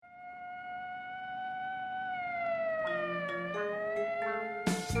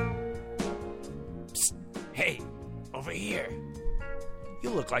over here. You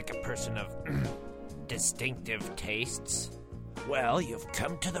look like a person of distinctive tastes. Well, you've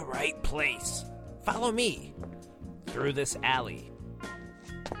come to the right place. Follow me through this alley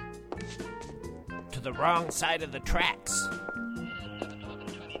to the wrong side of the tracks.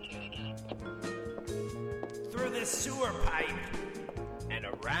 Through this sewer pipe and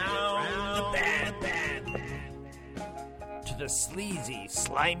around the bend to the sleazy,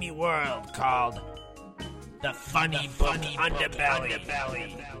 slimy world called the Funny Book Underbelly.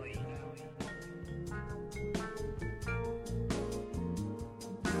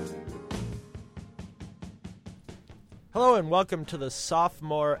 Hello and welcome to the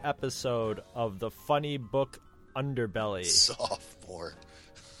sophomore episode of the Funny Book Underbelly. Sophomore.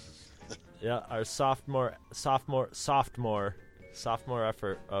 Yeah, our sophomore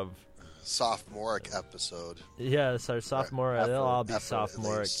effort of Sophomoric episode. Yes, our sophomore. It'll all be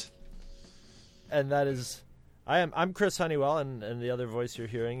sophomoric. And that is, I'm Chris Honeywell, and the other voice you're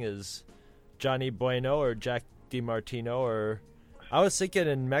hearing is Johnny Bueno or Jack DiMartino, or I was thinking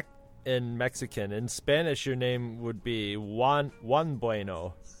in Mexican. In Spanish, your name would be Juan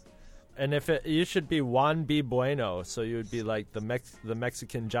Bueno, and you should be Juan B. Bueno, so you would be like the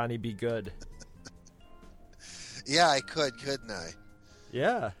Mexican Johnny B. Good. Yeah, I couldn't I?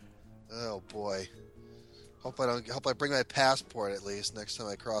 Yeah. Oh boy. Hope I bring my passport at least next time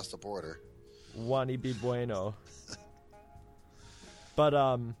I cross the border. Juan B. Bueno. But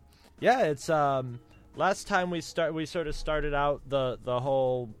yeah, it's last time we sort of started out the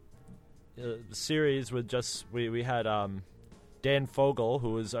whole series with just we had Dan Fogel,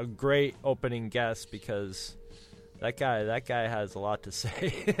 who was a great opening guest because that guy has a lot to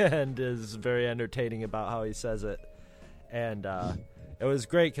say and is very entertaining about how he says it, and it was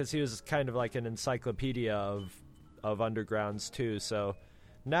great because he was kind of like an encyclopedia of undergrounds too. So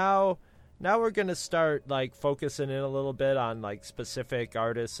now we're gonna start like focusing in a little bit on like specific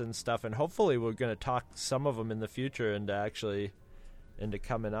artists and stuff, and hopefully we're gonna talk some of them in the future into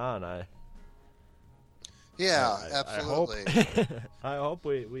coming on. Absolutely. I hope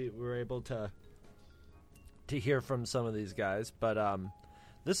we were able to hear from some of these guys, but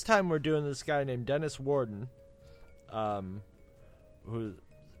this time we're doing this guy named Dennis Worden, who's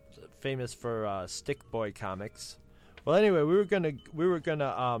famous for Stick Boy comics. Well, anyway, we were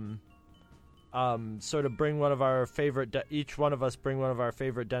gonna sort of bring one of our favorite, each one of us bring one of our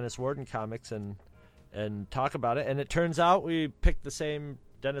favorite Dennis Worden comics and talk about it. And it turns out we picked the same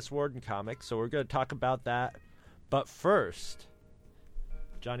Dennis Worden comic, so we're going to talk about that. But first,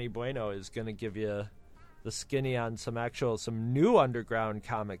 Johnny Bueno is going to give you the skinny on some new underground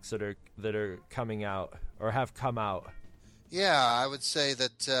comics that are coming out or have come out. Yeah, I would say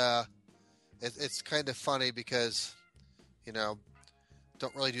that it's kind of funny because,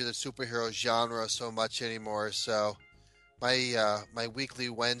 don't really do the superhero genre so much anymore. So my weekly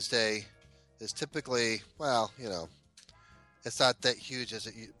Wednesday is typically, it's not that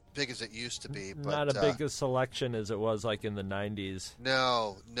big as it used to be. But, not a big a selection as it was like in the 90s.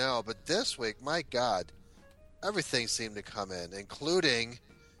 No. But this week, my God, everything seemed to come in, including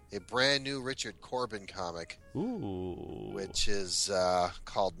a brand new Richard Corbin comic. Ooh. Which is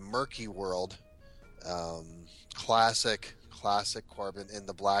called Murky World. Classic Corbin in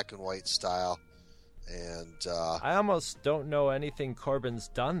the black and white style. And I almost don't know anything Corbin's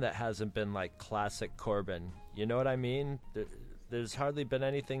done that hasn't been like classic Corbin. You know what I mean? There's hardly been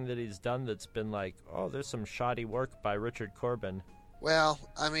anything that he's done that's been like, oh, there's some shoddy work by Richard Corbin. Well,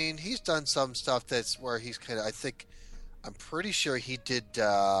 I mean, he's done some stuff that's where he's kind of, I'm pretty sure he did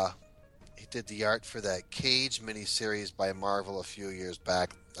the art for that Cage miniseries by Marvel a few years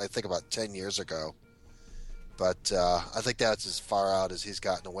back. I think about 10 years ago. But I think that's as far out as he's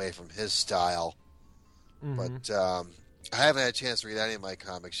gotten away from his style. Mm-hmm. But I haven't had a chance to read any of my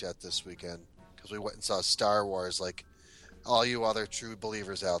comics yet this weekend because we went and saw Star Wars like all you other true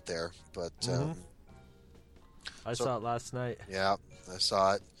believers out there. But I saw it last night. Yeah, I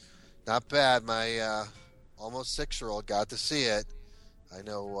saw it. Not bad. My almost 6-year-old got to see it. I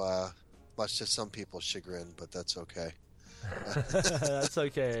know, much to some people's chagrin, but that's okay. That's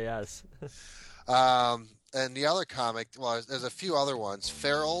okay, yes. And the other comic, well, there's a few other ones.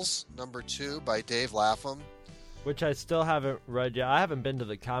 Ferals, #2 by Dave Lapham. Which I still haven't read yet. I haven't been to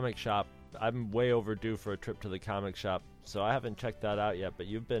the comic shop. I'm way overdue for a trip to the comic shop, so I haven't checked that out yet, but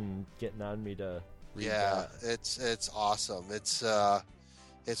you've been getting on me to read that. It's awesome. It's for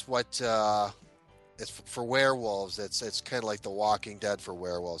werewolves. It's kind of like The Walking Dead for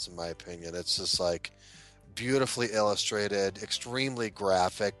werewolves, in my opinion. It's just like beautifully illustrated, extremely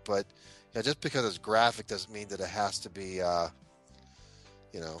graphic, but just because it's graphic doesn't mean that it has to be,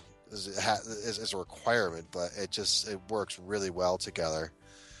 is a requirement, but it works really well together.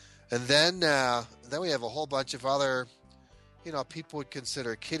 And then we have a whole bunch of other, people would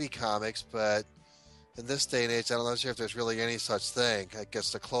consider kiddie comics, but in this day and age, I'm not sure if there's really any such thing. I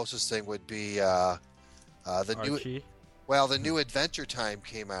guess the closest thing would be the Archie. the new Adventure Time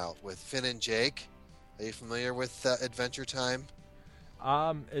came out with Finn and Jake. Are you familiar with Adventure Time?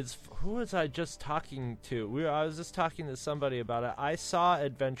 Who was I just talking to? I was just talking to somebody about it. I saw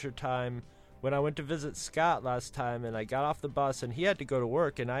Adventure Time when I went to visit Scott last time, and I got off the bus, and he had to go to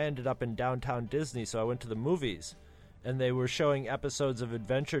work, and I ended up in downtown Disney, so I went to the movies, and they were showing episodes of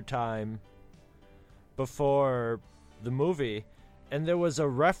Adventure Time before the movie, and there was a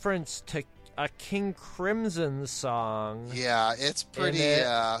reference to a King Crimson song. Yeah, it's pretty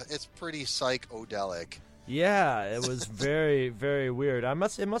psychedelic. Yeah, it was very, very weird. It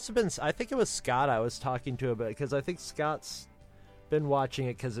must have been. I think it was Scott I was talking to about it, because I think Scott's been watching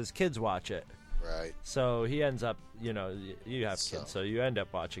it because his kids watch it. Right. So he ends up, you have kids, so you end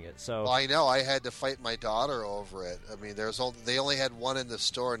up watching it. So well, I know I had to fight my daughter over it. I mean, they only had one in the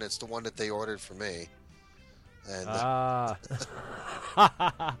store, and it's the one that they ordered for me. And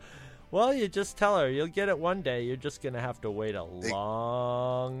well, you just tell her you'll get it one day. You're just gonna have to wait a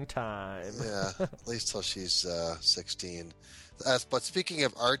long time. Yeah, at least till she's 16. But speaking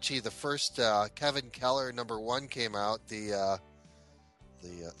of Archie, the first Kevin Keller #1 came out. The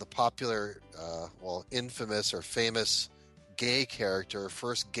popular, infamous or famous gay character,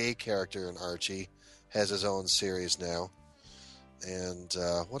 first gay character in Archie, has his own series now. And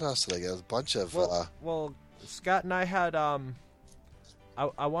what else did I get? A bunch of. Well, Scott and I had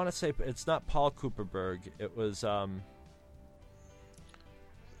I want to say it's not Paul Kupperberg. It was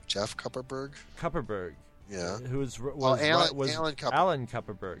Jeff Kupperberg. Kupperberg. Yeah. Alan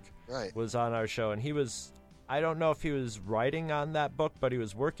Kupperberg. Right. Was on our show, and he was. I don't know if he was writing on that book, but he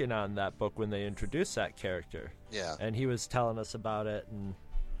was working on that book when they introduced that character. Yeah. And he was telling us about it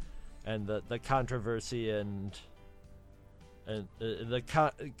and the controversy and the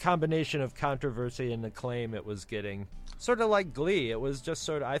combination of controversy and acclaim it was getting. Sort of like Glee. It was just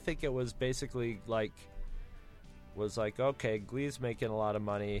sort of, I think it was basically okay, Glee's making a lot of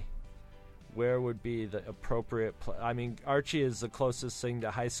money. Where would be the appropriate I mean, Archie is the closest thing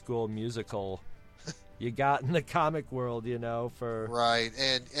to High School Musical you got in the comic world, for... Right,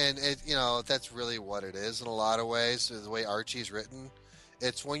 and it, that's really what it is in a lot of ways, the way Archie's written.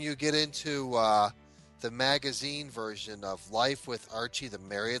 It's when you get into the magazine version of Life with Archie, the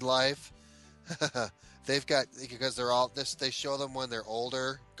Married Life. They've got, because they're all this, they show them when they're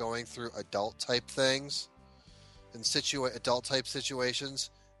older, going through adult type things and adult type situations,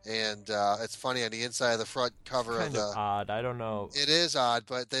 and it's funny on the inside of the front cover it's kind of odd. I don't know. It is odd,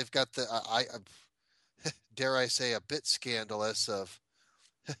 but they've got the dare I say a bit scandalous of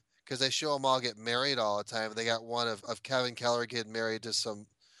because they show them all get married all the time. They got one of Kevin Keller getting married to some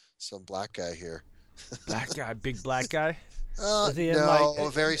black guy here. Black guy, big black guy. No, a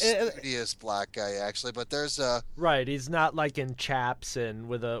very studious black guy actually. But there's a right. He's not like in chaps and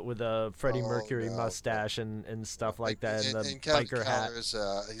with a Freddie Mercury mustache and stuff like that, and the Kevin biker hat.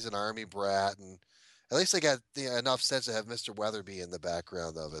 He's an army brat, and at least they got enough sense to have Mr. Weatherby in the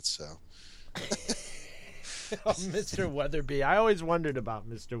background of it. So. Oh, Mr. Weatherby. I always wondered about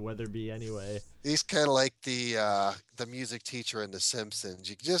Mr. Weatherby anyway. He's kind of like the music teacher in The Simpsons.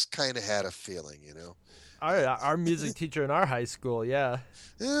 You just kind of had a feeling, Our music teacher in our high school, yeah.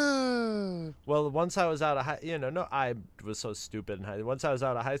 Well, once I was out of I was so stupid in high. Once I was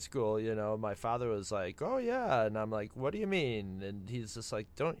out of high school, my father was like, "Oh yeah," and I'm like, "What do you mean?" And he's just like,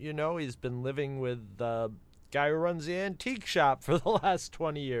 "Don't you know he's been living with the guy who runs the antique shop for the last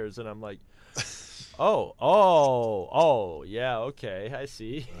 20 years?" And I'm like. Oh, yeah, okay, I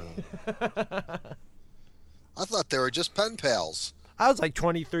see. I thought they were just pen pals. I was like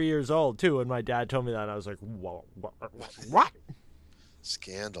 23 years old, too, when my dad told me that, and I was like, what?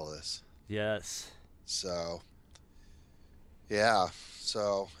 Scandalous. Yes. So, yeah,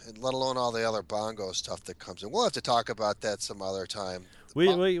 and let alone all the other bongo stuff that comes in. We'll have to talk about that some other time.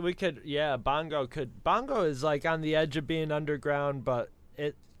 We could, yeah, Bongo is like on the edge of being underground, but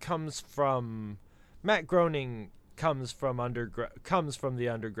it comes from... Matt Groening comes from the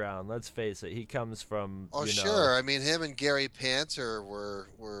underground. Let's face it, he comes from. Oh, sure. I mean, him and Gary Panther were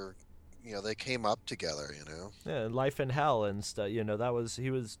they came up together. Yeah, Life in Hell and stuff.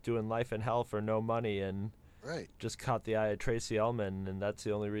 He was doing Life in Hell for no money and right. Just caught the eye of Tracy Ullman, and that's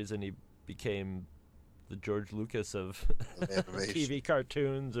the only reason he became the George Lucas of TV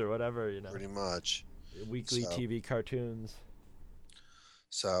cartoons or whatever. Pretty much. Weekly TV cartoons.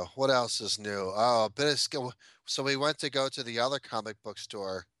 So what else is new? Oh, a bit of skill. So we went to go to the other comic book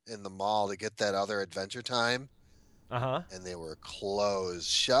store in the mall to get that other Adventure Time, Uh-huh. and they were closed,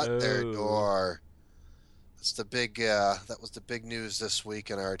 shut their Oh. door. That's the big. That was the big news this week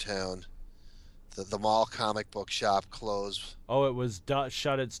in our town. The mall comic book shop closed. Oh, it was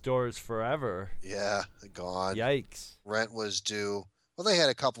shut its doors forever. Yeah, gone. Yikes. Rent was due. Well, they had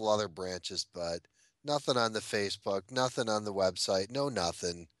a couple other branches, but nothing on the Facebook, nothing on the website, no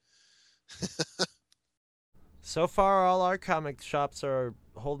nothing. So far, all our comic shops are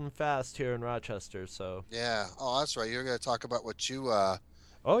holding fast here in Rochester, so. Yeah. Oh, that's right. You're going to talk about what you Oh,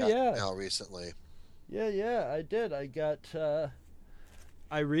 got yeah. now recently. Yeah, I did.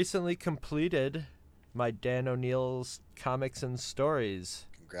 I recently completed my Dan O'Neill's Comics and Stories.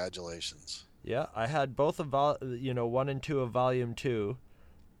 Congratulations. Yeah, I had both of 1 and 2 of Volume 2,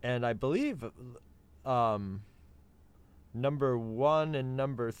 and I believe number 1 and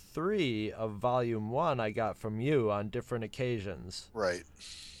number 3 of Volume 1 I got from you on different occasions. Right.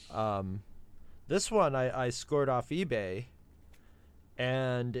 This one I scored off eBay,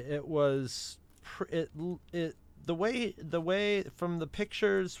 and it was the way from the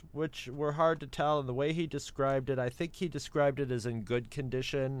pictures, which were hard to tell, and the way he described it, I think he described it as in good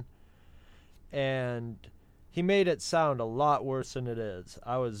condition, and he made it sound a lot worse than it is.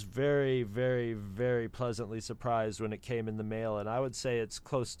 I was very, very, very pleasantly surprised when it came in the mail, and I would say it's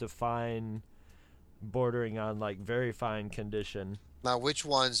close to fine, bordering on like very fine condition. Now, which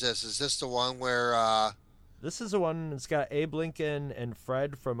one's this? Is this the one where This is the one that's got Abe Lincoln and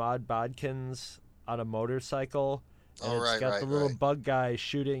Fred from Odd Bodkins on a motorcycle, and it's got the little bug guy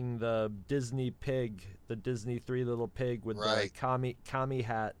shooting the Disney pig, the Disney Three Little Pig with the commie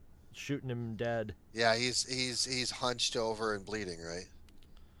hat, shooting him dead. Yeah, he's hunched over and bleeding, right?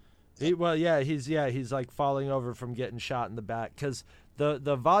 He's like falling over from getting shot in the back, because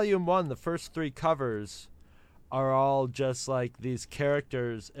the Volume 1, the first 3 covers are all just like these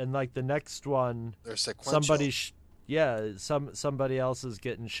characters, and like the next one, they're sequential. somebody else is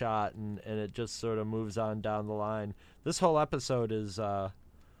getting shot, and it just sort of moves on down the line. This whole episode is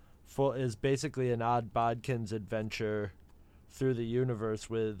basically an Odd Bodkins adventure through the universe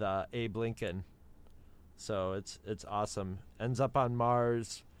with Abe Lincoln. So it's awesome. Ends up on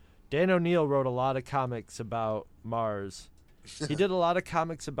Mars. Dan O'Neill wrote a lot of comics about Mars. He did a lot of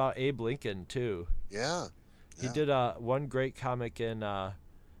comics about Abe Lincoln too. Yeah. He did one great comic in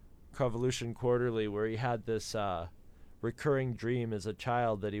Revolution Quarterly where he had this recurring dream as a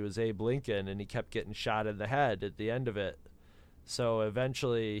child that he was Abe Lincoln, and he kept getting shot in the head at the end of it. So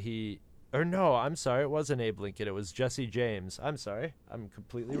eventually I'm sorry, it wasn't Abe Lincoln, it was Jesse James. I'm sorry, I'm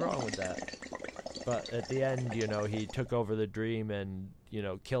completely wrong with that. But at the end, he took over the dream and,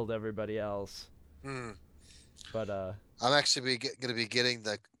 killed everybody else. But I'm actually going to be getting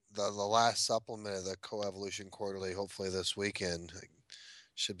the last supplement of the Coevolution Quarterly hopefully this weekend.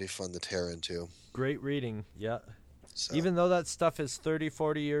 Should be fun to tear into. Great reading, yeah. So. Even though that stuff is 30,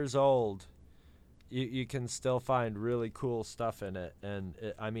 40 years old, you can still find really cool stuff in it. And,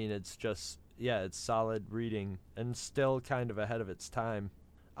 it's just, it's solid reading and still kind of ahead of its time.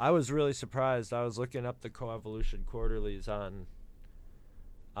 I was really surprised. I was looking up the Coevolution Quarterlies on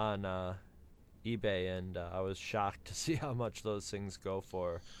eBay, and I was shocked to see how much those things go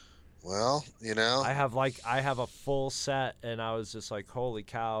for. Well, I have a full set, and I was just like, holy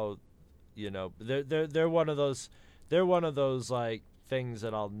cow, they're one of those like things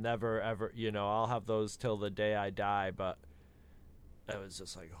that I'll never ever, I'll have those till the day I die. But I was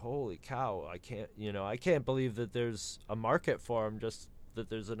just like, holy cow, I can't believe that there's a market for them, just that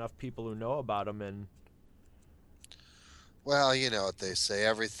there's enough people who know about them. And well, you know what they say,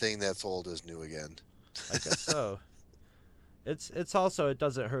 everything that's old is new again. I guess so. It's also, it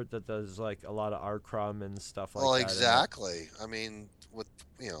doesn't hurt that there's like a lot of R. Crumb and stuff like that. Well, exactly. I mean, with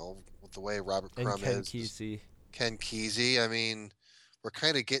the way Robert Crumb and Ken Kesey. I mean, we're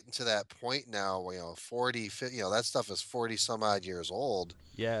kind of getting to that point now. 40, 50, that stuff is 40 some odd years old.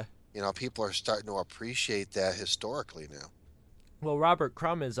 Yeah. People are starting to appreciate that historically now. Well, Robert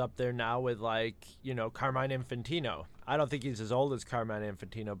Crumb is up there now with Carmine Infantino. I don't think he's as old as Carmine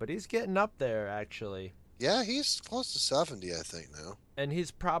Infantino, but he's getting up there actually. Yeah, he's close to 70, I think, now. And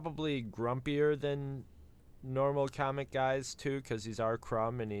he's probably grumpier than normal comic guys, too, because he's R.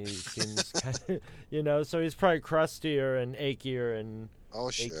 Crumb, and he seems kind of, so he's probably crustier and achier and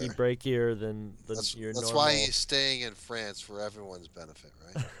achy breakier than your normal. That's why he's staying in France for everyone's benefit,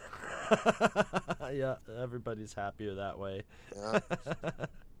 right? Yeah, everybody's happier that way. Yeah.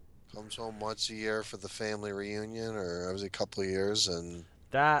 Comes home once a year for the family reunion, or every couple of years, and...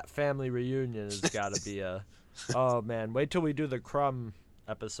 That family reunion has got to be oh man, wait till we do the Crumb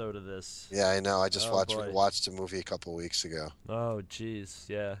episode of this. Yeah, I know. I just Oh boy. watched a movie a couple weeks ago Oh jeez,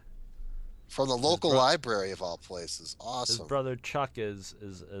 yeah. from the His local bro- library of all places. his Awesome. brother Chuck is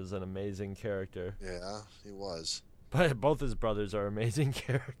an amazing character. Yeah, he was. But both his brothers are amazing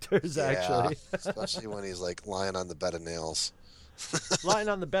characters, Yeah, actually. especially when he's like lying on the bed of nails. Lying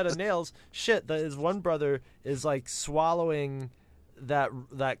on the bed of nails. Shit, his one brother is like swallowing that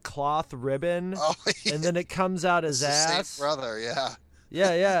cloth ribbon, Oh, and then it comes out his it's the ass. same brother. Yeah,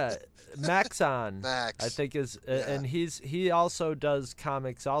 Yeah. Maxon, Max. I think is, Yeah. and he also does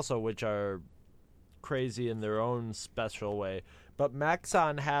comics also, which are crazy in their own special way. But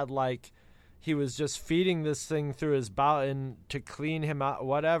Maxon had like, he was just feeding this thing through his bowel and to clean him out,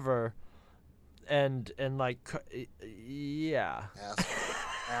 whatever, and like, yeah.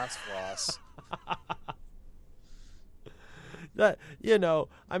 Ass floss. That, you know,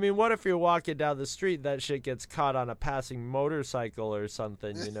 I mean, what if you're walking down the street and that shit gets caught on a passing motorcycle or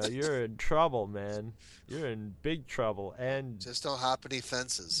something? You know, you're in trouble, man. You're in big trouble. And Just don't hop any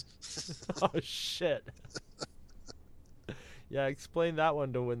fences. oh shit. Yeah, explain that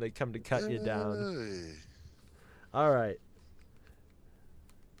one to when they come to cut you down. All right.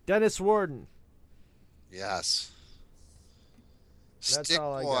 Dennis Worden. Yes. That's Stick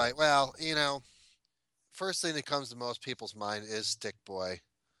all I Boy. got. Well, you know, first thing that comes to most people's mind is Stick Boy.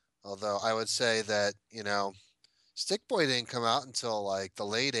 Although I would say that, you know, Stick Boy didn't come out until like the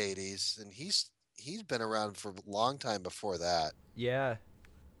late 80s, and he's been around for a long time before that. Yeah.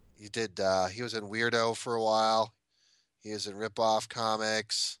 He was in Weirdo for a while. He was in Rip-Off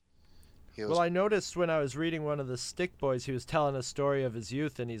Comics. Well, I noticed when I was reading one of the Stick Boys, he was telling a story of his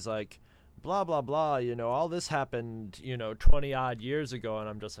youth, and he's like, blah, blah, blah, you know, all this happened, 20-odd years ago, and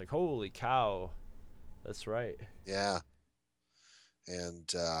I'm just like, holy cow. That's right. Yeah.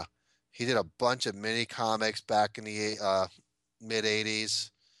 And he did a bunch of mini comics back in the mid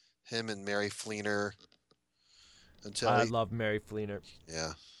 80s. Him and Mary Fleener. I love Mary Fleener.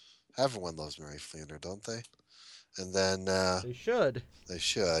 Yeah. Everyone loves Mary Fleener, don't they? And then They should. they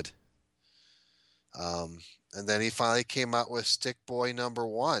should. And then he finally came out with Stick Boy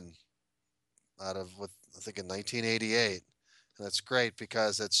 #1 I think in 1988. And it's great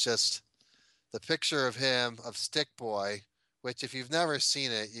because it's just the picture of him, of Stick Boy, which if you've never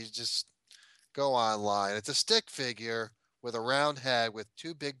seen it, you just go online. It's a stick figure with a round head with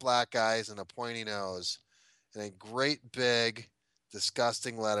two big black eyes and a pointy nose. And in great big,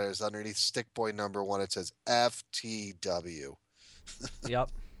 disgusting letters underneath Stick Boy #1, it says FTW. Yep.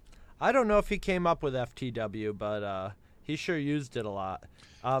 I don't know if he came up with FTW, but he sure used it a lot.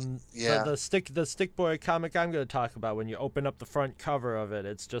 Yeah. The Stick Boy comic I'm going to talk about, when you open up the front cover of it,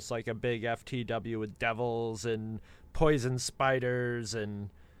 it's just like a big FTW with devils and poison spiders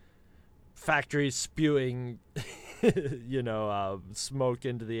and factories spewing, smoke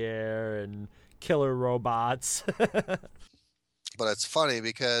into the air and killer robots. But it's funny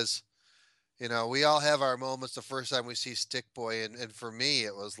because, we all have our moments the first time we see Stick Boy. And for me,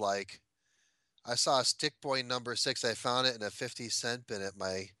 it was like, I saw Stick Boy #6. I found it in a 50-cent bin at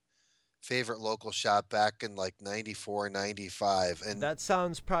my favorite local shop back in like 94, 95. And That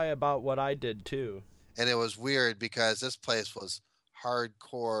sounds probably about what I did too. And it was weird because this place was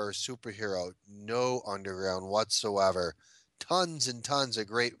hardcore superhero, no underground whatsoever. Tons and tons of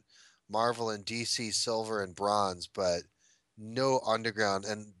great Marvel and DC silver and bronze, but no underground.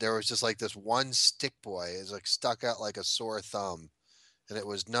 And there was just like this one Stick Boy. It was like stuck out like a sore thumb. And it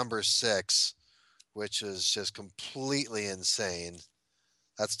was #6, which is just completely insane.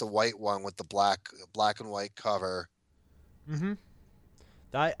 That's the white one with the black and white cover. Mm-hmm.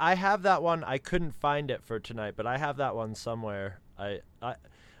 I have that one. I couldn't find it for tonight, but I have that one somewhere.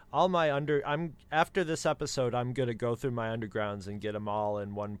 After this episode, I'm gonna go through my undergrounds and get them all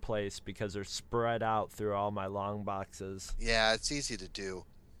in one place because they're spread out through all my long boxes. Yeah, it's easy to do.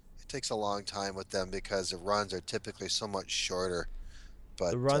 It takes a long time with them because the runs are typically so much shorter.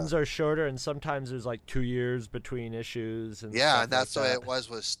 But the runs are shorter, and sometimes there's like 2 years between issues. And yeah, stuff and that's like the way that. it was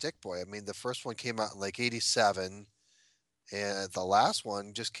with Stick Boy. I mean, the first one came out in like 87, and the last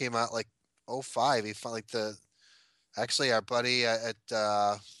one just came out like 05. He found actually our buddy at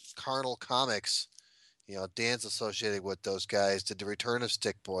Carnal Comics, Dan's associated with those guys, did the Return of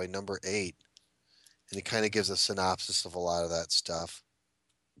Stick Boy #8, and he kind of gives a synopsis of a lot of that stuff.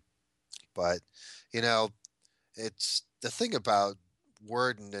 But it's the thing about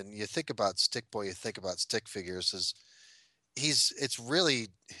Worden, and you think about Stick Boy, you think about stick figures, is he's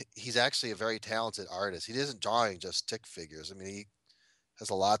actually a very talented artist. He isn't drawing just stick figures. I mean, he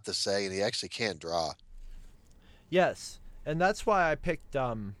has a lot to say, and he actually can draw. Yes, and that's why I picked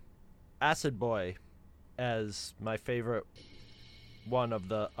Acid Boy as my favorite one of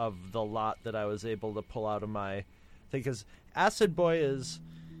the lot that I was able to pull out of my thing, because Acid Boy is,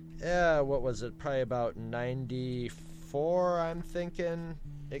 what was it? Probably about 94, I'm thinking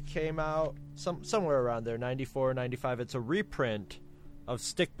it came out, somewhere around there, 94, 95. It's a reprint of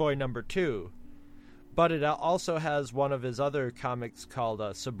Stick Boy #2, but it also has one of his other comics called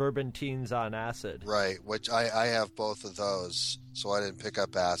Suburban Teens on Acid. Right, which I have both of those, so I didn't pick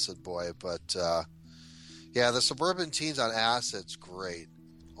up Acid Boy, but yeah, the Suburban Teens on Acid's great.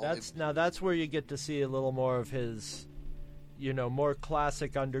 That's where you get to see a little more of his, more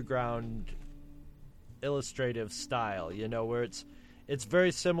classic underground illustrative style, where it's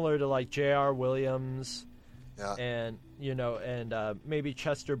very similar to like J.R. Williams, yeah, and maybe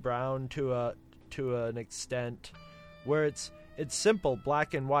Chester Brown to an extent, where it's simple,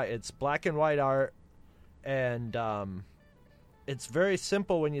 black and white. It's black and white art, and it's very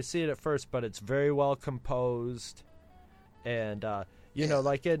simple when you see it at first, but it's very well composed. And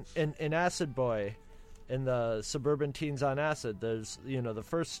like in Acid Boy, in the Suburban Teens on Acid, there's the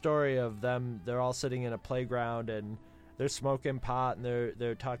first story of them. They're all sitting in a playground and they're smoking pot and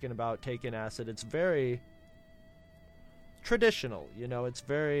they're talking about taking acid. It's very traditional, It's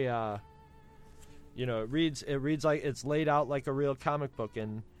very it reads like it's laid out like a real comic book,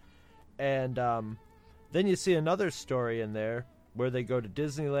 and then you see another story in there where they go to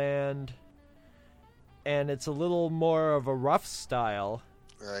Disneyland, and it's a little more of a rough style,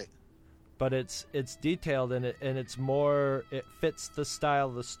 right? But it's detailed and it fits the style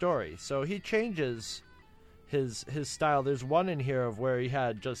of the story. So he changes his style. There's one in here of where he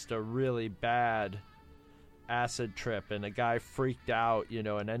had just a really bad acid trip and a guy freaked out,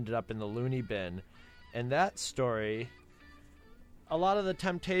 and ended up in the loony bin. And that story, a lot of the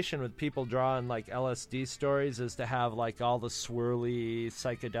temptation with people drawing like LSD stories is to have like all the swirly,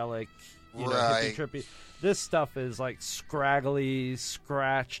 psychedelic, right, hippie trippy. This stuff is like scraggly,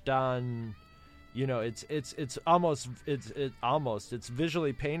 scratched on. It's almost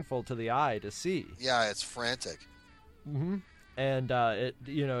visually painful to the eye to see. Yeah, it's frantic. Mm-hmm. And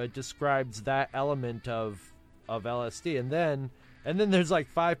it describes that element of LSD, and then there's like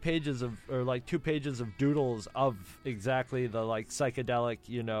 2 pages of doodles of exactly the like psychedelic,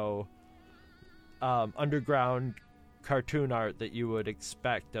 underground cartoon art that you would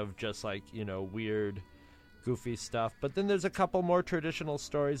expect of just like, weird, goofy stuff. But then there's a couple more traditional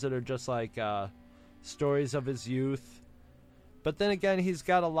stories that are just like stories of his youth. But then again, he's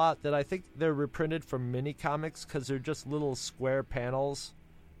got a lot that I think they're reprinted from mini comics because they're just little square panels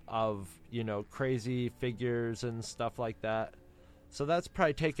of, crazy figures and stuff like that. So that's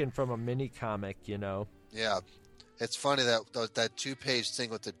probably taken from a mini comic, Yeah. It's funny that 2-page thing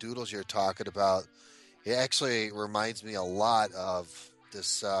with the doodles you're talking about, it actually reminds me a lot of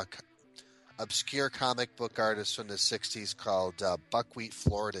this obscure comic book artist from the 60s called Buckwheat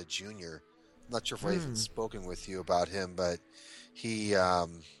Florida Jr. I'm not sure if I've even spoken with you about him, but he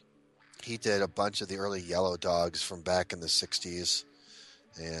did a bunch of the early Yellow Dogs from back in the 60s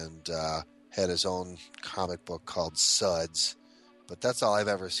and had his own comic book called Suds. But that's all I've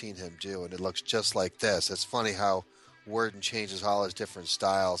ever seen him do, and it looks just like this. It's funny how Worden changes all his different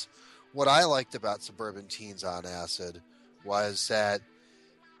styles. What I liked about Suburban Teens on Acid was that,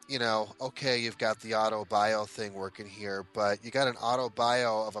 okay, you've got the auto-bio thing working here, but you got an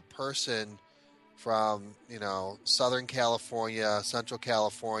auto-bio of a person from, Southern California, Central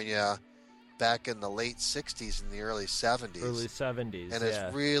California, back in the late 60s and the early 70s. Early 70s, and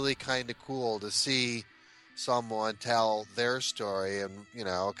it's really kind of cool to see someone tell their story and,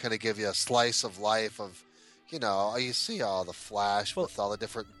 kind of give you a slice of life of, you see all the flash with all the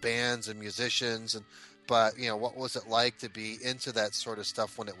different bands and musicians, but, what was it like to be into that sort of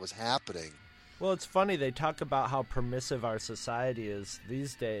stuff when it was happening? Well, it's funny. They talk about how permissive our society is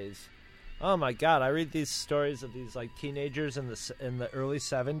these days. Oh, my God. I read these stories of these, like, teenagers in the early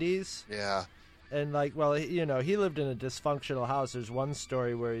 70s. Yeah. And, like, well, he lived in a dysfunctional house. There's one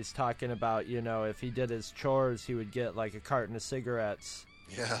story where he's talking about, if he did his chores, he would get, like, a carton of cigarettes.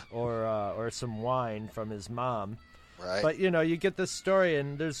 Yeah. Or some wine from his mom. Right. But, you get this story,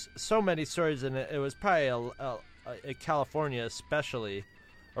 and there's so many stories, and it was probably a California especially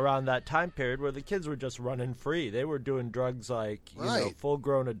around that time period where the kids were just running free. They were doing drugs like,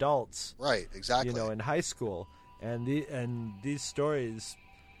 full-grown adults. Right, exactly. In high school. And these stories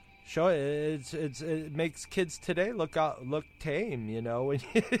show it makes kids today look tame, when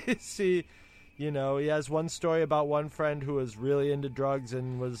you see, he has one story about one friend who was really into drugs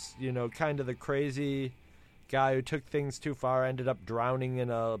and was, kind of the crazy guy who took things too far, ended up drowning in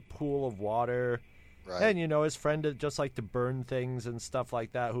a pool of water. Right. And, his friend that just liked to burn things and stuff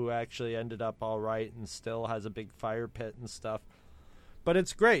like that, who actually ended up all right and still has a big fire pit and stuff. But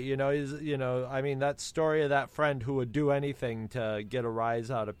it's great, I mean, that story of that friend who would do anything to get a rise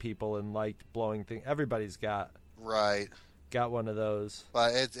out of people and liked blowing things. Everybody's got one of those.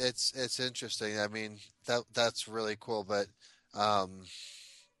 But it's interesting. I mean, that's really cool. But and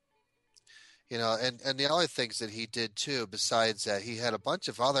the other things that he did too, besides that, he had a bunch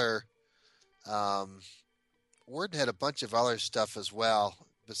of other. Worden had a bunch of other stuff as well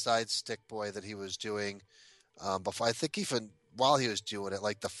besides Stick Boy that he was doing. Before, I think even while he was doing it,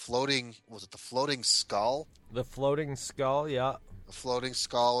 like the floating skull? The floating skull, yeah. The floating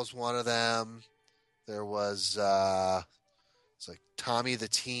skull was one of them. There was, it's like Tommy the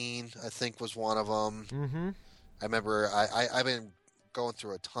Teen, I think was one of them. Mm-hmm. I remember I've been going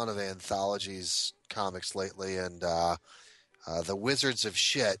through a ton of anthologies comics lately, and The Wizards of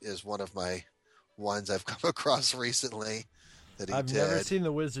Shit is one of my ones I've come across recently. I've never seen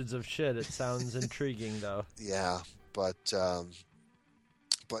The Wizards of Shit. It sounds intriguing, though. Yeah, but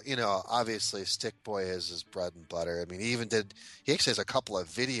obviously Stick Boy is his bread and butter. I mean, he actually has a couple of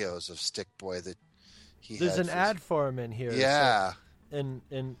videos of Stick Boy that there's an ad for him in here. Yeah. So,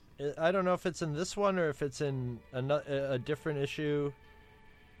 and I don't know if it's in this one or if it's in a different issue.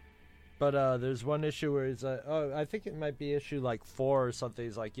 But there's one issue where he's like, I think it might be issue like 4 or something.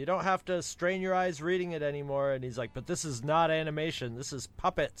 He's like, you don't have to strain your eyes reading it anymore. And he's like, but this is not animation. This is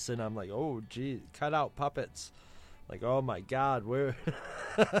puppets. And I'm like, oh, gee, cut out puppets. Like, oh, my God.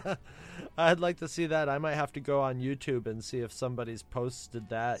 I'd like to see that. I might have to go on YouTube and see if somebody's posted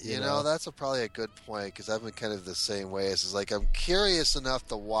that. You know, that's probably a good point, because I've been kind of the same way. It's like I'm curious enough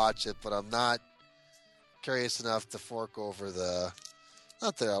to watch it, but I'm not curious enough to fork over the...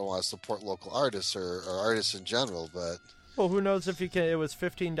 Not that I don't want to support local artists or artists in general, but... Well, who knows if you can... It was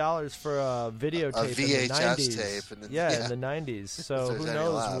 $15 for a videotape in the 90s. A VHS tape. In the 90s. So who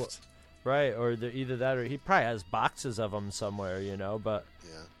knows... Right, or either that or he probably has boxes of them somewhere, but...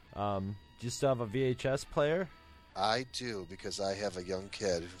 Yeah. Do you still have a VHS player? I do, because I have a young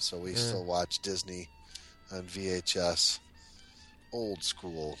kid, so we still watch Disney on VHS. Old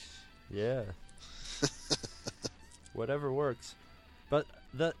school. Yeah. Whatever works. But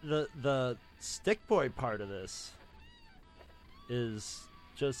the Stick Boy part of this is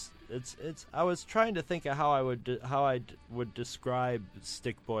just it's I was trying to think of how I would describe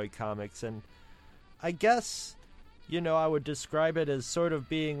Stick Boy comics, and I guess I would describe it as sort of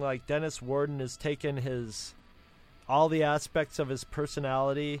being like Dennis Worden has taken all the aspects of his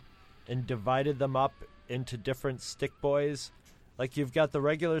personality and divided them up into different Stick Boys. Like you've got the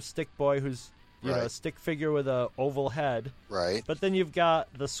regular Stick Boy who's a stick figure with a oval head. Right. But then you've got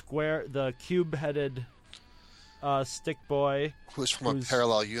the cube-headed Stick Boy. Who's from a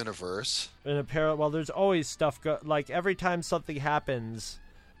parallel universe. Well, there's always stuff, like every time something happens,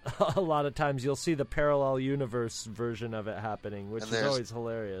 a lot of times you'll see the parallel universe version of it happening, which is always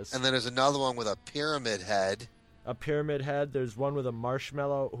hilarious. And then there's another one with a pyramid head. A pyramid head. There's one with a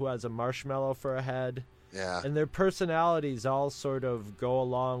marshmallow, who has a marshmallow for a head. Yeah. And their personalities all sort of go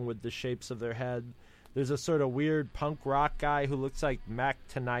along with the shapes of their head. There's a sort of weird punk rock guy who looks like Mac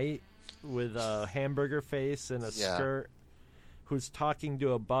Tonight with a hamburger face and a skirt, who's talking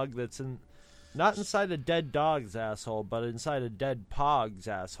to a bug that's not inside a dead dog's asshole, but inside a dead pog's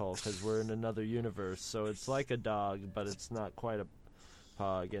asshole, because we're in another universe. So it's like a dog, but it's not quite a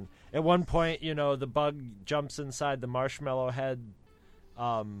pog. And at one point, the bug jumps inside the marshmallow head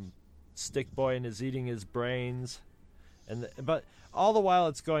Stick Boy and is eating his brains, but all the while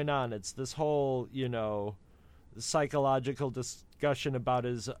it's going on, it's this whole psychological discussion about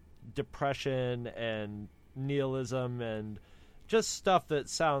his depression and nihilism and just stuff that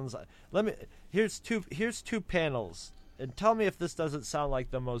sounds. Here's two panels, and tell me if this doesn't sound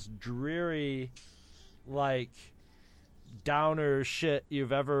like the most dreary, like downer shit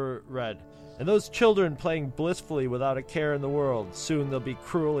you've ever read. And those children playing blissfully without a care in the world, soon they'll be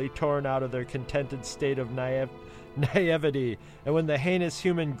cruelly torn out of their contented state of naivety. And when the heinous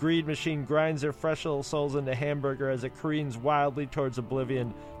human greed machine grinds their fresh little souls into hamburger as it careens wildly towards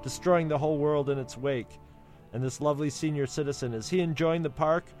oblivion, destroying the whole world in its wake. And this lovely senior citizen, is he enjoying the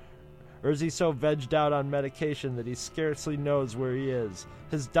park? Or is he so vegged out on medication that he scarcely knows where he is?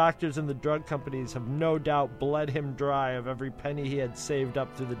 His doctors and the drug companies have no doubt bled him dry of every penny he had saved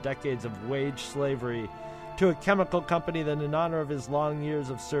up through the decades of wage slavery to a chemical company that in honor of his long years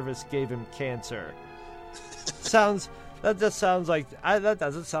of service gave him cancer. That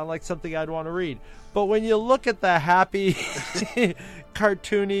doesn't sound like something I'd want to read. But when you look at the happy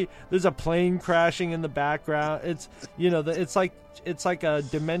cartoony, there's a plane crashing in the background. It's it's like a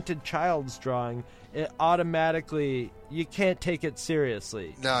demented child's drawing. It automatically, you can't take it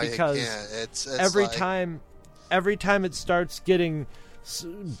seriously. No, because you can't. It's every time it starts getting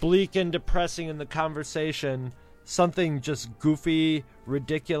bleak and depressing in the conversation, something just goofy,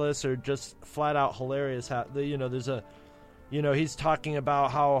 ridiculous, or just flat out hilarious. There's a, he's talking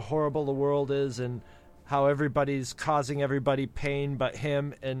about how horrible the world is and how everybody's causing everybody pain but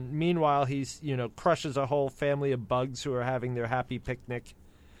him, and meanwhile he's crushes a whole family of bugs who are having their happy picnic,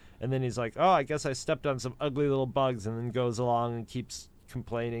 and then he's like, oh, I guess I stepped on some ugly little bugs, and then goes along and keeps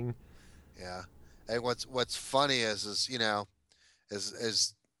complaining. Yeah. And what's funny is is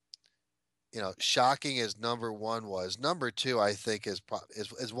shocking as number one was. Number two, I think, is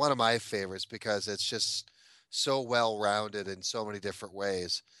one of my favorites because it's just so well rounded in so many different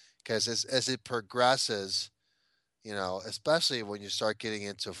ways. Because as it progresses, especially when you start getting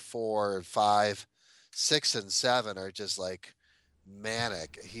into 4 and 5, 6 and 7 are just like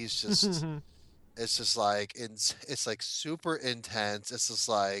manic. He's just it's just like it's like super intense. It's just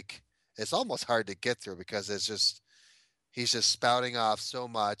like it's almost hard to get through because he's just spouting off so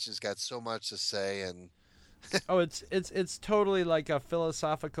much. He's got so much to say, and oh, it's totally like a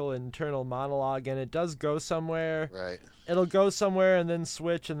philosophical internal monologue, and it does go somewhere. right. It'll go somewhere and then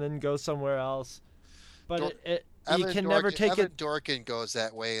switch and then go somewhere else. But Dor- you can never take Evan it. Dorkin goes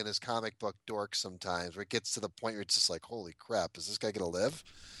that way in his comic book Dork sometimes, where it gets to the point where it's just like, holy crap, is this guy gonna live?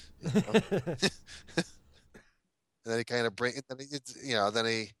 And then he kind of then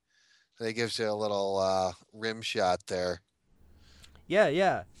he gives you a little rim shot there.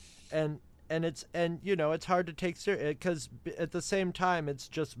 Yeah, and it's hard to take serious because at the same time it's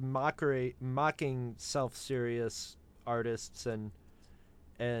just mocking self-serious artists and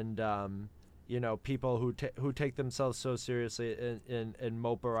people who take themselves so seriously and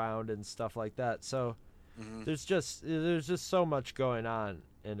mope around and stuff like that. So Hmm. there's just so much going on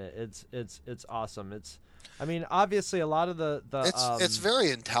in it. It's awesome. I mean, obviously a lot of It's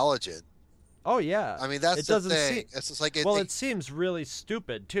very intelligent. oh yeah, I mean, that's it the doesn't thing. seem It's just like it seems really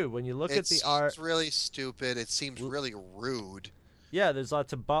stupid too when you look it at the seems art. really stupid. It seems really rude, Yeah, there's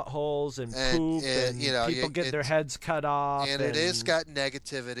lots of buttholes and and poop and people get their heads cut off and it is got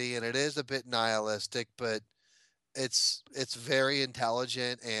negativity, and it is a bit nihilistic, but it's very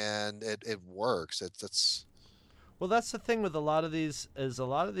intelligent, and it works. It's well, that's the thing with a lot of these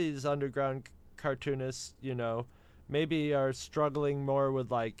underground cartoonists, maybe are struggling more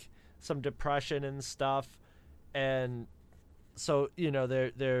with like some depression and stuff, and so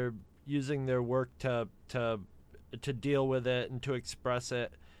they're using their work to deal with it and to express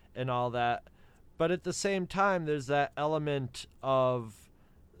it and all that. But at the same time, there's that element of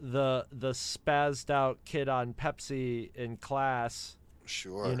the spazzed out kid on Pepsi in class,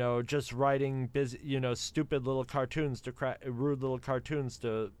 sure. just writing stupid little cartoons rude little cartoons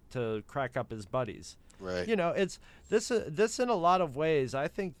to crack up his buddies. Right. It's this in a lot of ways. I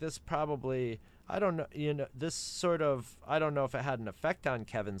think this probably, I don't know, this sort of, I don't know if it had an effect on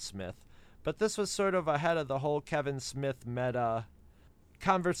Kevin Smith, but this was sort of ahead of the whole Kevin Smith meta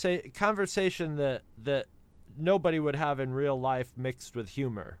conversation that nobody would have in real life, mixed with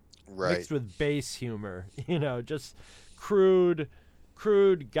humor, Right. mixed with base humor, just crude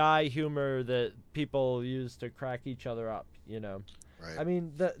guy humor that people use to crack each other up. Right. I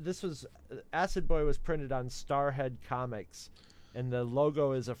mean, this was Acid Boy was printed on Starhead Comics, and the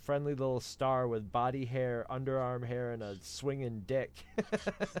logo is a friendly little star with body hair, underarm hair, and a swinging dick.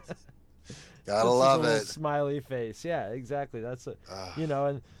 Gotta Just love a little it. smiley face. Yeah, exactly. That's it. Ugh.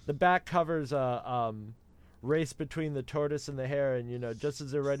 And the back covers a race between the tortoise and the hare, and just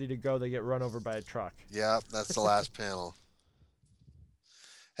as they're ready to go, they get run over by a truck. Yeah, that's the last panel.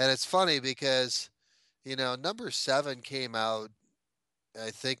 And it's funny because, number 7 came out,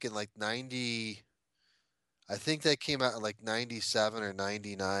 I think, in like 90. I think that came out in like 97 or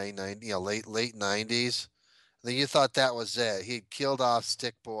 99, 90, late 90s. And then you thought that was it. He killed off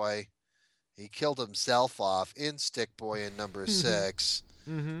Stick Boy. He killed himself off in Stick Boy in number 6.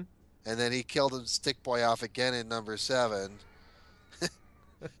 Mm-hmm. And then he killed Stick Boy off again in number 7.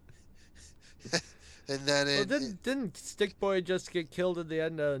 And then Well, didn't Stick Boy just get killed at the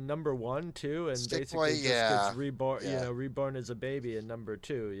end of number 1 too, and Stick basically Boy, just yeah. gets reborn, Yeah. reborn as a baby in number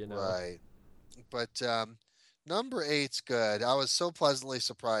 2, Right. But number 8's good. I was so pleasantly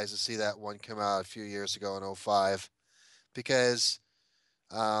surprised to see that one come out a few years ago in '05 because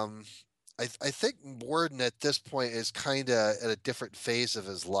um, I think Worden at this point is kind of at a different phase of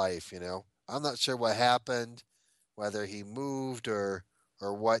his life. I'm not sure what happened, whether he moved or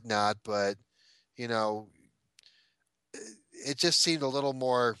whatnot, but you know, it just seemed a little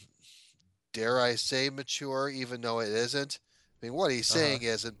more, dare I say, mature, even though it isn't. I mean, what he's Uh-huh. saying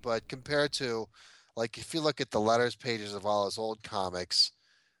isn't, but compared to, like, if you look at the letters pages of all his old comics,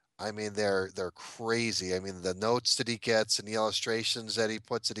 I mean, they're crazy. I mean, the notes that he gets and the illustrations that he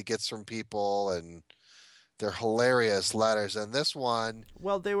puts that he gets from people, and they're hilarious letters. And this one,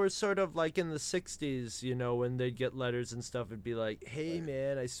 Well, they were sort of like in the 60s, when they'd get letters and stuff, it'd be like, hey,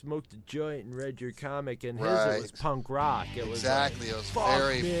 man, I smoked a joint and read your comic. And his, it right? was punk rock. It was like, Exactly. It was fuck,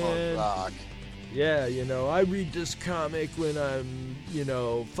 very punk man. rock. Yeah, I read this comic when I'm,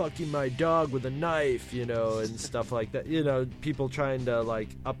 fucking my dog with a knife, and stuff like that. People trying to, like,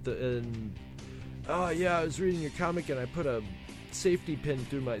 up the, and, oh, yeah, I was reading your comic and I put a safety pin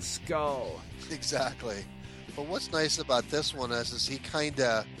through my skull. Exactly. But what's nice about this one is he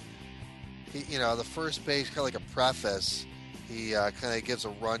the first page, kind of like a preface, he kind of gives a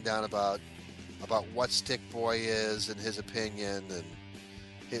rundown about what Stick Boy is and his opinion, and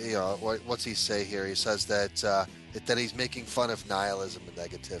what's he say here? He says that he's making fun of nihilism and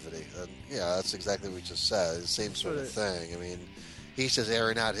negativity, and that's exactly what we just said. The same sort of thing. I mean, he's just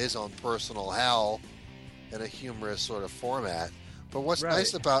airing out his own personal hell in a humorous sort of format. But what's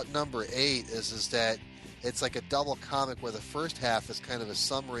nice about number 8 is that it's like a double comic where the first half is kind of a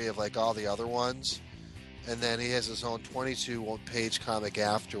summary of like all the other ones, and then he has his own 22-page comic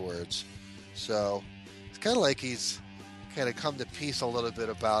afterwards. So it's kind of like he's kind of come to peace a little bit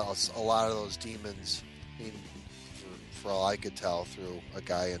about a lot of those demons. I mean, for all I could tell through a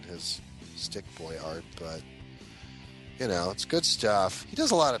guy in his Stick Boy art, but it's good stuff. He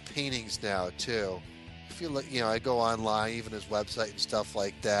does a lot of paintings now too. If you look, I go online, even his website and stuff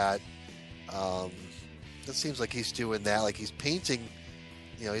like that. It seems like he's doing that. Like he's painting,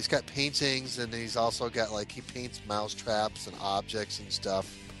 he's got paintings, and he's also got like he paints mouse traps and objects and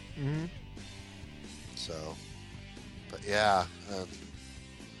stuff. Mm-hmm. So, but yeah,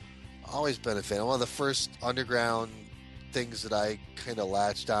 always been a fan. One of the first underground things that I kind of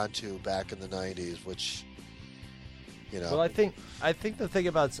latched onto back in the '90s, which. Well, I think the thing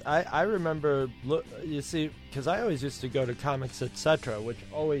about I remember, you see, because I always used to go to Comics Etc., which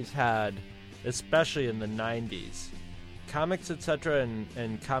always had, especially in the 90s, Comics Etc.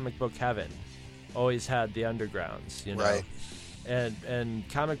 and Comic Book Heaven always had the undergrounds, Right. And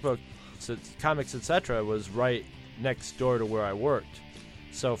Comics Etc. was right next door to where I worked.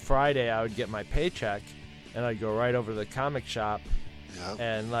 So Friday I would get my paycheck and I'd go right over to the comic shop. Yeah.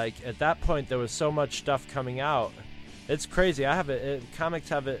 And like at that point there was so much stuff coming out. It's crazy. I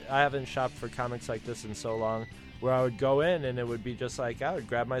haven't shopped for comics like this in so long, where I would go in and it would be just like I would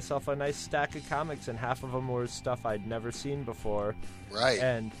grab myself a nice stack of comics, and half of them were stuff I'd never seen before. Right.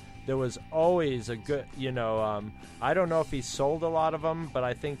 And there was always a good, I don't know if he sold a lot of them, but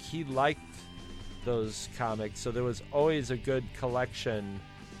I think he liked those comics. So there was always a good collection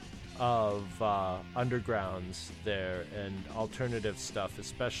of undergrounds there and alternative stuff,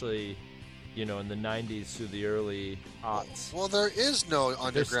 especially in the 90s through the early aughts. Well, there is no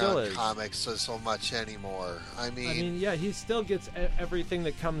underground comics so much anymore. I mean, yeah, he still gets everything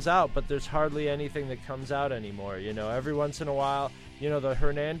that comes out, but there's hardly anything that comes out anymore. Every once in a while, the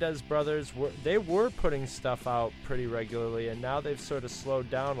Hernandez brothers were putting stuff out pretty regularly, and now they've sort of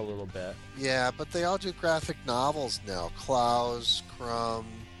slowed down a little bit. Yeah, but they all do graphic novels now. Klaus, Crumb.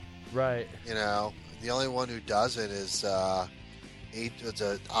 Right. The only one who does it is it's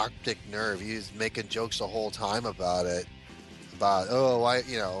an Optic Nerve. He's making jokes the whole time about it. About why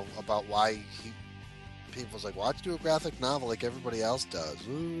people's like, why don't you do a graphic novel like everybody else does?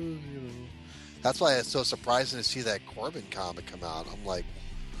 That's why it's so surprising to see that Corbin comic come out. I'm like,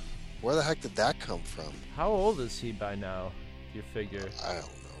 where the heck did that come from? How old is he by now, you figure? I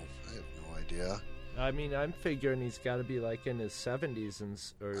don't know. I have no idea. I mean, I'm figuring he's got to be like in his 70s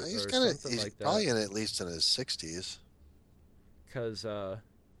or he's something like that. He's probably at least in his 60s. Because,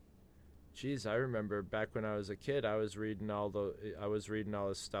 I remember back when I was a kid, I was reading all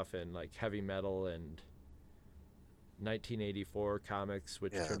this stuff in like heavy metal and 1984 comics,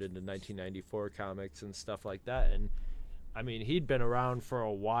 which turned into 1994 comics and stuff like that. And I mean, he'd been around for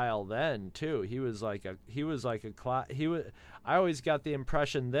a while then too. I always got the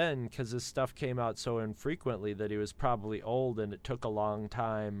impression then, because his stuff came out so infrequently, that he was probably old and it took a long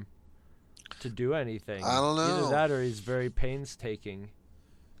time to do anything. I don't know. Either that or he's very painstaking.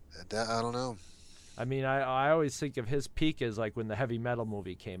 I don't know. I mean, I always think of his peak as like when the heavy metal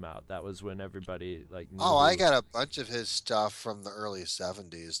movie came out. That was when everybody like knew. I got a bunch of his stuff from the early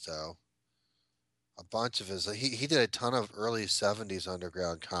 70s though. A bunch of his he did a ton of early 70s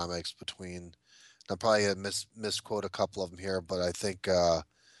underground comics between, I'm probably going to misquote a couple of them here, but I think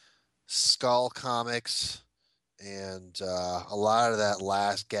Skull Comics and a lot of that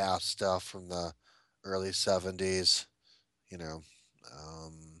last gasp stuff from the early 70s,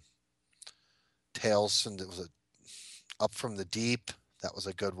 Tales from Up from the Deep, That was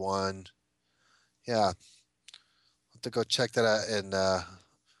a good one. Yeah. I'll have to go check that out in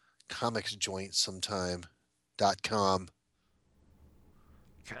Comics Joint sometime. .com.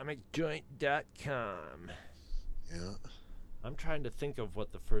 ComicJoint.com. Yeah. I'm trying to think of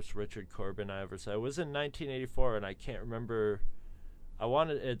what the first Richard Corbin I ever saw. It was in 1984, and I can't remember.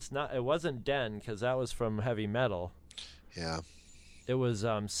 It wasn't Den, because that was from Heavy Metal. Yeah. It was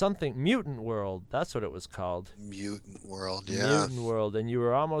something, Mutant World. That's what it was called. Mutant World, yeah. Mutant World, and you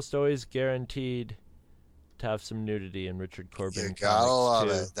were almost always guaranteed to have some nudity in Richard Corbin. You gotta love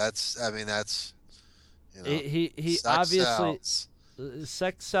too. it. That's, you know, he sex obviously sells.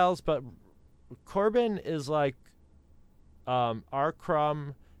 Sex sells, but Corbin is like R.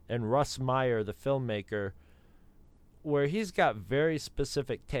 Crumb and Russ Meyer, the filmmaker, where he's got very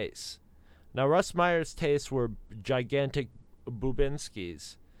specific tastes. Now, Russ Meyer's tastes were gigantic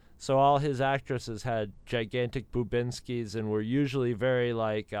Bubinskis. So all his actresses had gigantic Bubinskis and were usually very,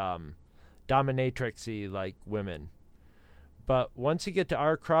 like, dominatrix-y, like, women. But once you get to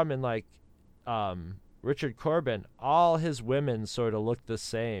R. Crumb and, like, Richard Corbin, all his women sort of look the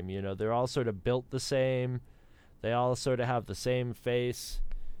same. You know, they're all sort of built the same. They all sort of have the same face.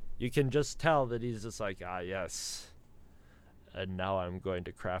 You can just tell that he's just like, yes. And now I'm going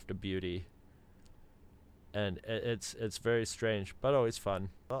to craft a beauty. And it's very strange, but always fun.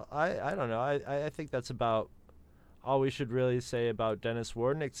 Well, I don't know. I think that's about all we should really say about Dennis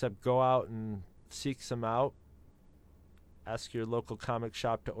Worden, except go out and seek some out. Ask your local comic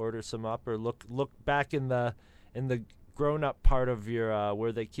shop to order some up, or look back in the grown-up part of your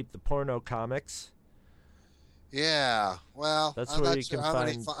where they keep the porno comics. Yeah, well, That's I'm where not you sure can how find.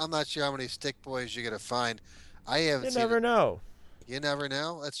 many. I'm not sure how many stick boys you're gonna find. I haven't. You seen never know. You never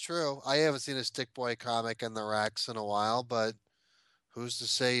know. That's true. I haven't seen a stick boy comic in the racks in a while, but who's to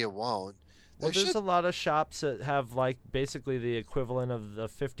say you won't? Well, there's a lot of shops that have, like, basically the equivalent of the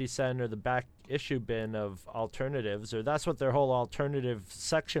 50 cent or the back issue bin of alternatives, or that's what their whole alternative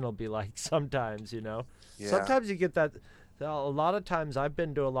section will be like sometimes, you know. Yeah. Sometimes you get that. A lot of times I've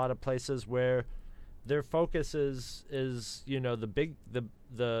been to a lot of places where their focus is you know, the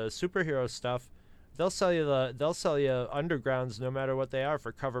superhero stuff. They'll sell you undergrounds no matter what they are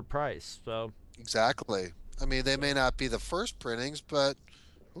for cover price. So Exactly. I mean, they may not be the first printings, but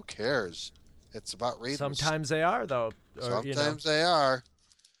who cares? It's about reading. Sometimes they are, though. Or, Sometimes they are.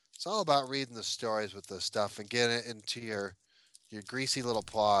 It's all about reading the stories with this stuff and getting it into your greasy little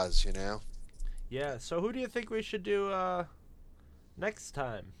paws, you know? Yeah, so who do you think we should do next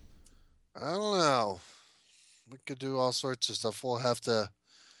time? I don't know. We could do all sorts of stuff. We'll have to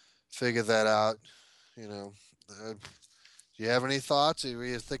figure that out, you know. Do you have any thoughts? Are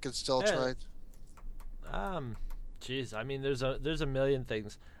you thinking still trying? Geez, I mean, there's a million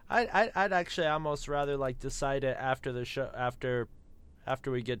things. I'd actually almost rather, like, decide it after the show, after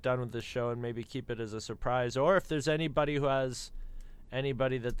we get done with the show, and maybe keep it as a surprise. Or if there's anybody who has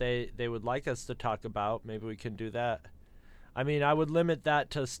anybody that they would like us to talk about, maybe we can do that. I mean, I would limit that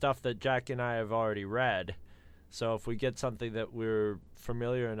to stuff that Jack and I have already read. So if we get something that we're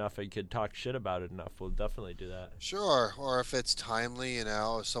familiar enough and could talk shit about it enough, we'll definitely do that. Sure. Or if it's timely, you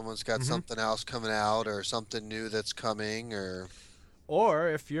know, if someone's got something else coming out or something new that's coming, Or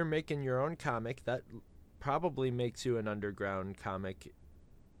if you're making your own comic, that probably makes you an underground comic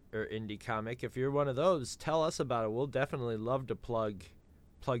or indie comic. If you're one of those, tell us about it. We'll definitely love to plug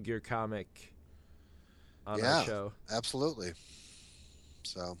your comic on our show. Absolutely.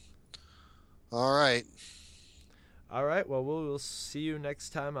 So, all right. All right. Well, we'll see you next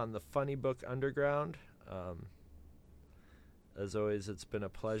time on the Funny Book Underground. As always, it's been a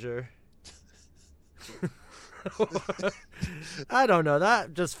pleasure. I don't know.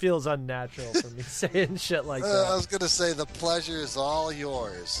 That just feels unnatural for me saying shit like that. I was going to say the pleasure is all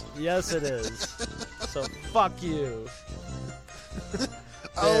yours. Yes, it is. So fuck you.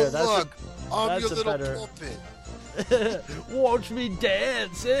 Look, I'm that's your little better... puppet. Watch me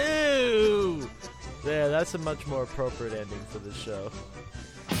dance. Ew. Yeah, that's a much more appropriate ending for the show.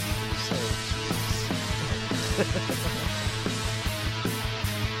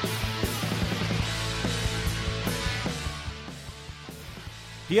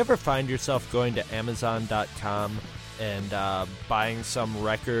 Do you ever find yourself going to Amazon.com and buying some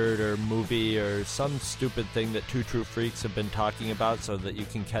record or movie or some stupid thing that Two True Freaks have been talking about so that you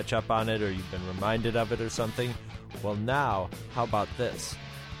can catch up on it, or you've been reminded of it or something? Well, now, how about this?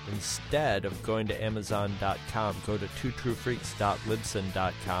 Instead of going to Amazon.com, go to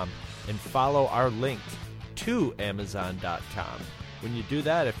twotruefreaks.libsyn.com and follow our link to Amazon.com. When you do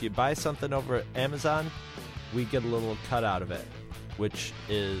that, if you buy something over at Amazon, we get a little cut out of it, which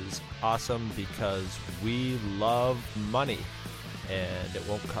is awesome because we love money. and it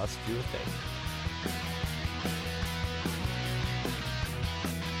won't cost you a thing.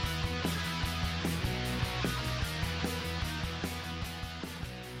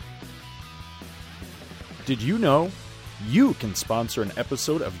 Did you know you can sponsor an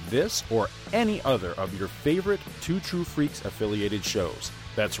episode of this or any other of your favorite Two True Freaks affiliated shows?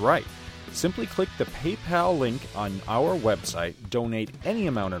 That's right. Simply click the PayPal link on our website, donate any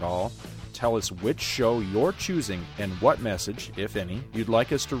amount at all, tell us which show you're choosing and what message, if any, you'd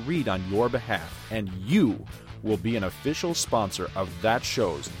like us to read on your behalf, and you will be an official sponsor of that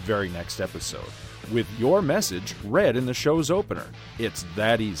show's very next episode, with your message read in the show's opener. It's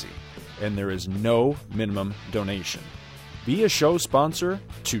that easy, and there is no minimum donation. Be a show sponsor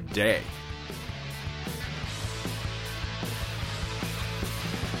today.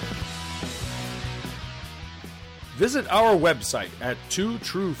 Visit our website at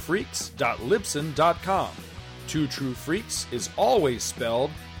twotruefreaks.libsyn.com. Two True Freaks is always spelled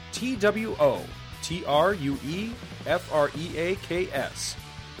TWOTRUEFREAKS.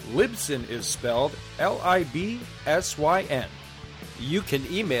 Libsyn is spelled LIBSYN. You can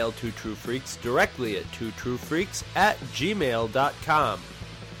email Two True Freaks directly at twotruefreaks@gmail.com.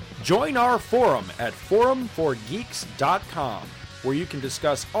 Join our forum at forumforgeeks.com, where you can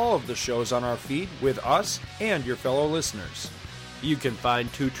discuss all of the shows on our feed with us and your fellow listeners. You can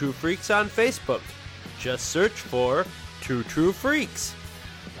find Two True Freaks on Facebook. Just search for Two True Freaks.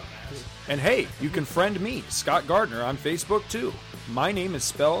 And hey, you can friend me, Scott Gardner, on Facebook too. My name is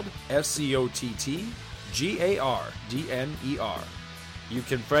spelled SCOTTGARDNER. You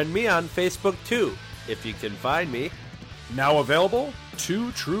can friend me on Facebook too, if you can find me. Now available,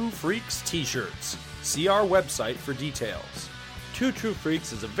 Two True Freaks t-shirts. See our website for details. Two True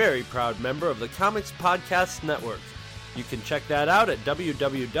Freaks is a very proud member of the Comics Podcast Network. You can check that out at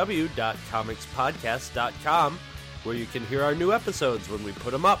www.comicspodcast.com, where you can hear our new episodes when we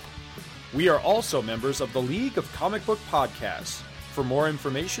put them up. We are also members of the League of Comic Book Podcasts. For more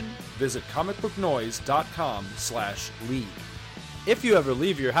information, visit comicbooknoise.com/league. If you ever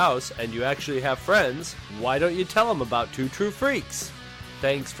leave your house and you actually have friends, why don't you tell them about Two True Freaks?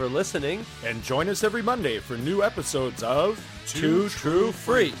 Thanks for listening, and join us every Monday for new episodes of Two True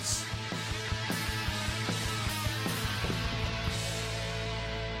Freaks.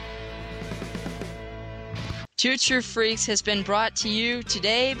 Two True Freaks has been brought to you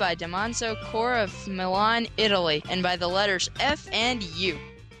today by Damanzo Core of Milan, Italy, and by the letters F and U.